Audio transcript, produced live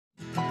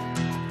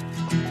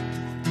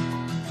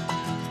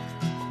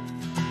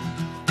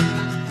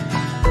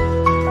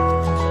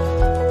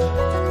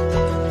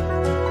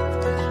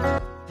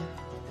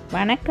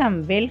வணக்கம்,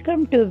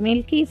 welcome to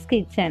மில்கிஸ்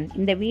kitchen.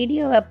 இந்த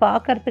வீடியோவை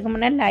பார்க்கறதுக்கு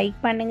முன்னாடி லைக்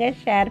பண்ணுங்கள்,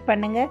 ஷேர்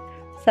பண்ணுங்கள்,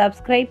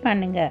 சப்ஸ்கிரைப்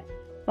பண்ணுங்கள்.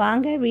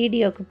 வாங்க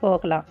வீடியோவுக்கு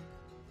போகலாம்.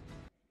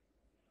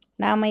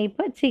 நாம்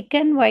இப்போ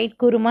சிக்கன் ஒயிட்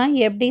குருமா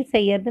எப்படி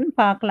செய்யறதுன்னு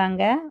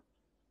பார்க்கலாங்க.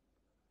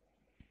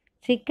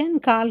 சிக்கன்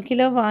 1/4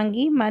 கிலோ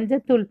வாங்கி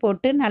மஞ்சத்தூள்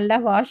போட்டு நல்லா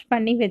வாஷ்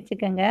பண்ணி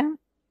வச்சுக்கோங்க.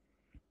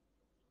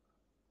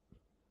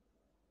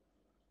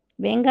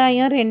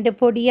 வெங்காயம் 2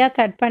 பொடியாக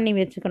கட் பண்ணி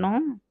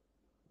வச்சுக்கணும்.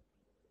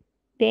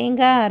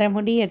 தேங்காய் 1/2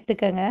 மூடி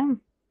எடுத்துக்கோங்க.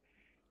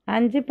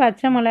 5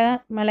 பச்சை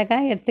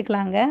மிளகாய்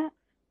எடுத்துக்கலாங்க.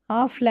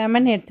 1/2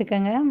 லெமன்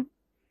எடுத்துக்கோங்க.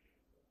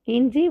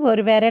 இஞ்சி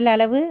 1 விரல்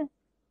அளவு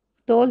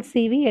தோல்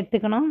சீவி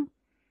எடுத்துக்கணும்.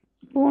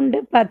 பூண்டு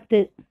 10,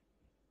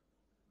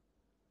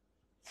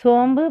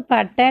 சோம்பு,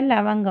 பட்டை,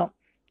 லவங்கம்,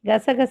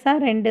 கசகசா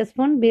 2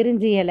 ஸ்பூன்,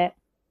 பிரிஞ்சி இலை,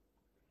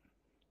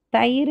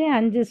 தயிர்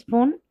 5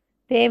 ஸ்பூன்,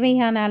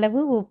 தேவையான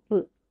அளவு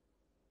உப்பு,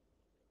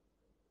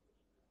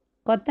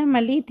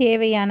 கொத்தமல்லி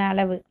தேவையான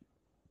அளவு.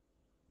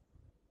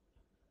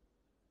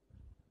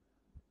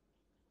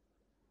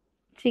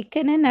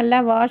 சிக்கனை நல்லா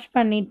வாஷ்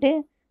பண்ணிவிட்டு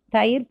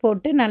தயிர்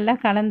போட்டு நல்லா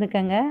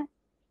கலந்துக்கங்க.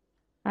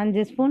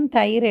 5 ஸ்பூன்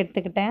தயிர்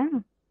எடுத்துக்கிட்டேன்.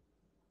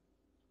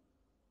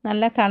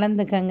 நல்லா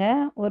கலந்துக்கங்க.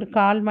 ஒரு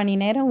 1/4 மணி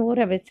நேரம்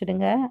ஊற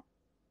வச்சுடுங்க.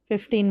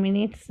 15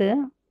 மினிட்ஸு.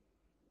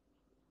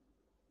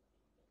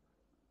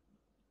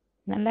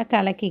 நல்லா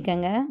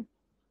கலக்கிக்கங்க.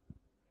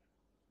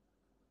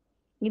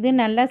 இது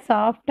நல்லா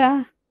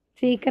சாஃப்டாக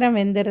சீக்கிரம்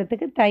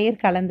வெந்துடுறதுக்கு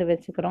தயிர் கலந்து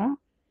வச்சுக்கிறோம்.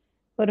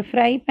 ஒரு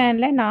ஃப்ரை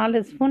பேனில்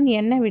 4 ஸ்பூன்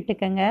எண்ணெய்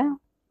விட்டுக்கங்க.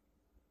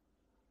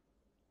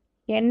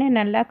 எண்ணெய்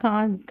நல்லா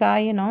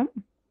காயணும்.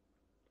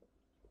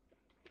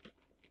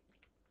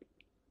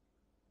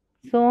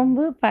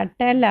 சோம்பு,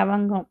 பட்டை,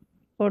 லவங்கம்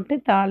போட்டு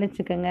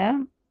தாளிச்சுக்கோங்க.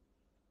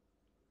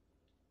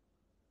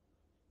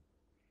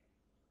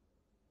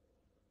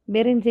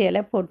 பிரிஞ்சி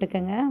இலை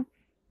போட்டுக்கோங்க.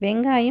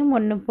 வெங்காயம்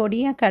 1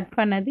 பொடியாக கட்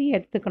பண்ணது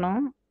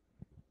எடுத்துக்கணும்.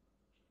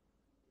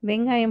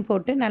 வெங்காயம்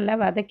போட்டு நல்லா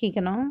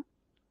வதக்கிக்கணும்.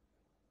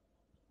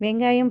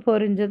 வெங்காயம்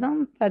பொரிஞ்சதும்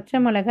பச்சை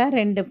மிளகாய்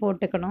 2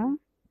 போட்டுக்கணும்.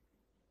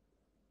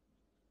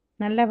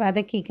 நல்லா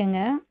வதக்கிக்கங்க.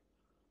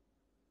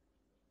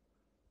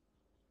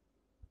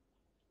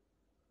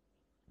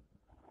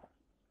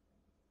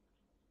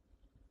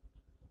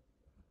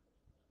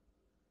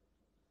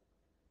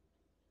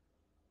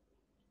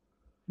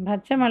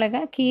 பச்சை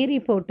மிளகாய் கீரி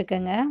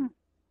போட்டுக்கங்க.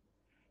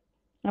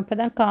 அப்போ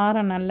தான்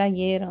காரம் நல்லா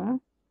ஏறும்.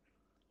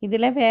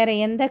 இதில் வேறு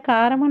எந்த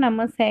காரமும்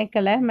நம்ம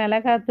சேர்க்கலை.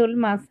 மிளகாத்தூள்,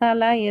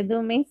 மசாலா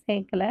எதுவுமே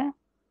சேர்க்கலை.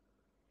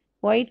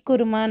 ஒயிட்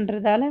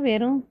குருமான்றதால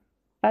வெறும்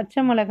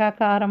பச்சை மிளகாய்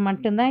காரம்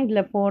மட்டும்தான்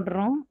இதில்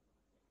போடுறோம்.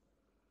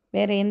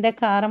 வேறு எந்த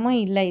காரமும்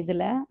இல்லை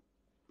இதில்.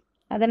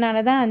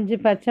 அதனால தான் 5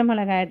 பச்சை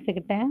மிளகாய்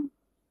எடுத்துக்கிட்டேன்.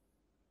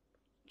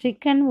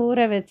 சிக்கன்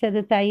ஊற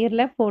வச்சது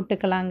தயிரில்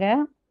போட்டுக்கலாங்க.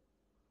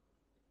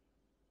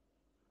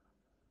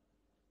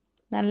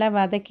 நல்லா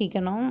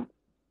வதக்கிக்கணும்.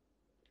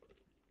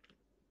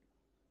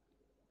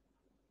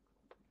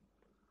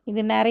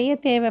 இது நிறைய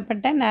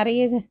தேவைப்பட்டால்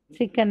நிறைய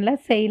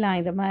சிக்கனில்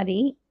செய்யலாம். இது மாதிரி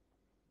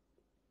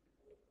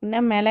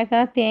இன்னும்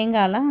மிளகாய்,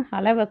 தேங்காய்லாம்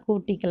அளவை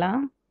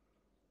கூட்டிக்கலாம்.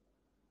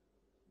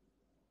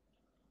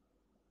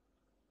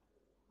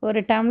 ஒரு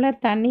டம்ளர்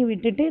தண்ணி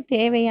விட்டுட்டு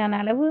தேவையான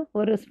அளவு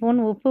 1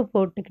 ஸ்பூன் உப்பு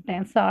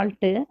போட்டுக்கிட்டேன்,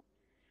 சால்ட்டு.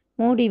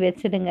 மூடி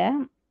வச்சுடுங்க.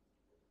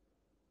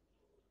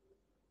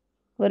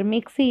 ஒரு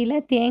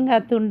மிக்சியில்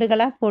தேங்காய்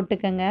துண்டுகளாக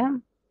போட்டுக்கோங்க.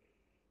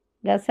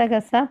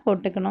 கசகசா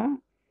போட்டுக்கணும்.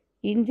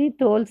 இஞ்சி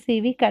தோல்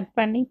சீவி கட்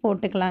பண்ணி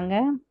போட்டுக்கலாங்க.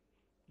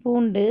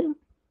 பூண்டு,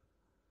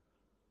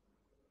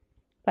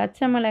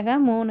 பச்சை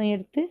மிளகாய் 3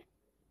 எடுத்து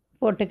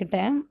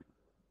போட்டுக்கிட்டேன்.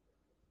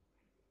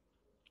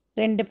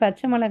 2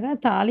 பச்சை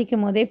மிளகாய்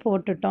தாளிக்கும் போதே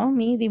போட்டுட்டோம்.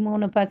 மீதி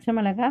 3 பச்சை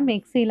மிளகாய்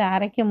மிக்சியில்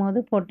அரைக்கும் போது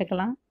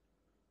போட்டுக்கலாம்.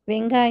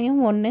 வெங்காயம்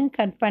 1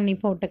 கட் பண்ணி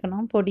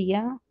போட்டுக்கணும்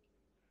பொடியாக.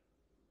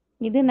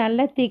 இது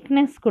நல்ல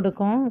திக்னஸ்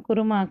கொடுக்கும்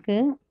குருமாக்கு.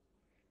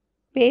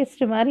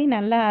 பேஸ்ட் மாதிரி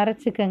நல்லா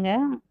அரைச்சிக்கங்க.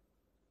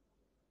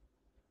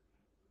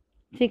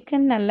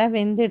 சிக்கன் நல்லா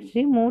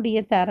வெந்துடுச்சு.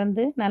 மூடியை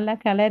திறந்து நல்லா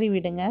கிளறி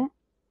விடுங்க.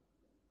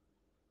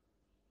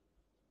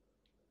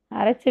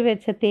 அரைச்சி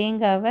வச்ச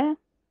தேங்காவை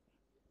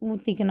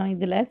ஊற்றிக்கணும்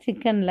இதில்,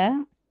 சிக்கனில்.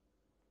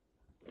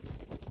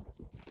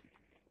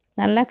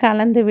 நல்லா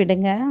கலந்து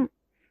விடுங்க.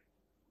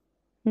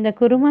 இந்த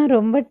குருமா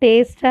ரொம்ப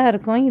டேஸ்ட்டாக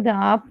இருக்கும். இது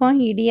ஆப்பம்,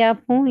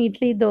 இடியாப்பம்,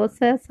 இட்லி,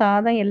 தோசை,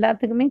 சாதம்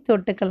எல்லாத்துக்குமே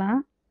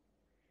தொட்டுக்கலாம்.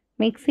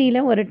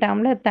 மிக்சியில் 1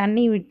 டம்ளர்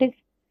தண்ணி விட்டு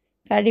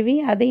கழுவி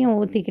அதையும்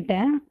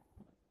ஊற்றிக்கிட்டேன்.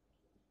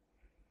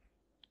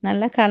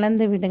 நல்லா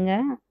கலந்து விடுங்க.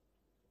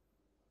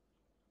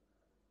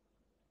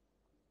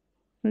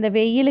 இந்த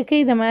வெயிலுக்கு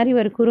இதை மாதிரி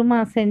ஒரு குருமா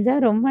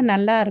செஞ்சால் ரொம்ப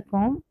நல்லா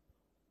இருக்கும்.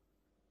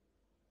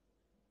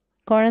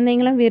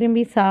 குழந்தைங்களும்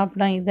விரும்பி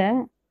சாப்பிடும் இதை.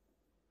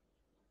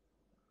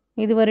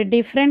 இது ஒரு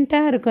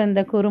டிஃப்ரெண்ட்டாக இருக்கும்.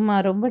 இந்த குருமா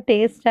ரொம்ப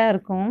டேஸ்ட்டாக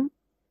இருக்கும்.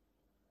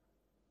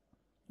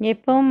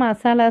 எப்பவும்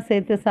மசாலா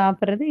சேர்த்து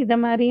சாப்பிட்றது, இதை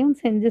மாதிரியும்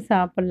செஞ்சு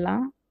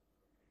சாப்பிட்லாம்.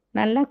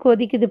 நல்லா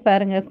கொதிக்குது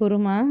பாருங்கள்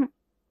குருமா.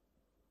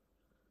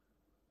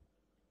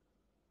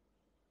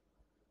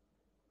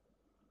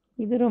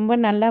 இது ரொம்ப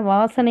நல்லா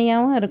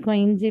வாசனையாகவும் இருக்கும்.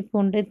 இஞ்சி,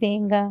 பூண்டு,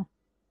 தேங்காய்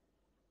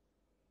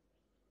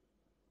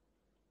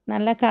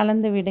நல்லா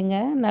கலந்து விடுங்க.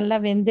 நல்லா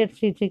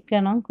வெந்துடுச்சு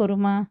சிக்கனும்,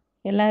 குருமா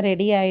எல்லாம்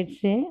ரெடி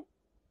ஆயிடுச்சு.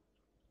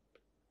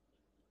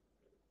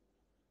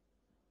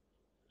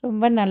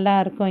 ரொம்ப நல்லா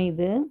இருக்கும்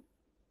இது.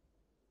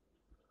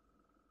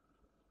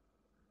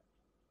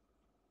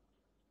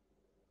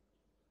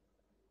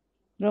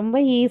 ரொம்ப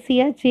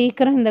ஈஸியா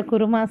சீக்கிரம் இந்த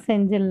குருமா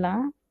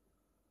செஞ்சிடலாம்.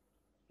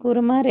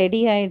 குருமா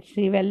ரெடி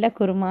ஆயிடுச்சு. வெள்ளை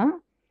குருமா.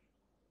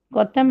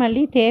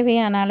 கொத்தமல்லி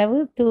தேவையான அளவு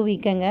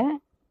தூவிக்கங்க.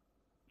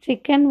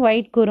 Chicken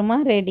white kurma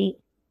ready.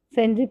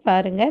 செஞ்சு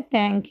பாருங்க.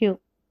 தேங்க்யூ.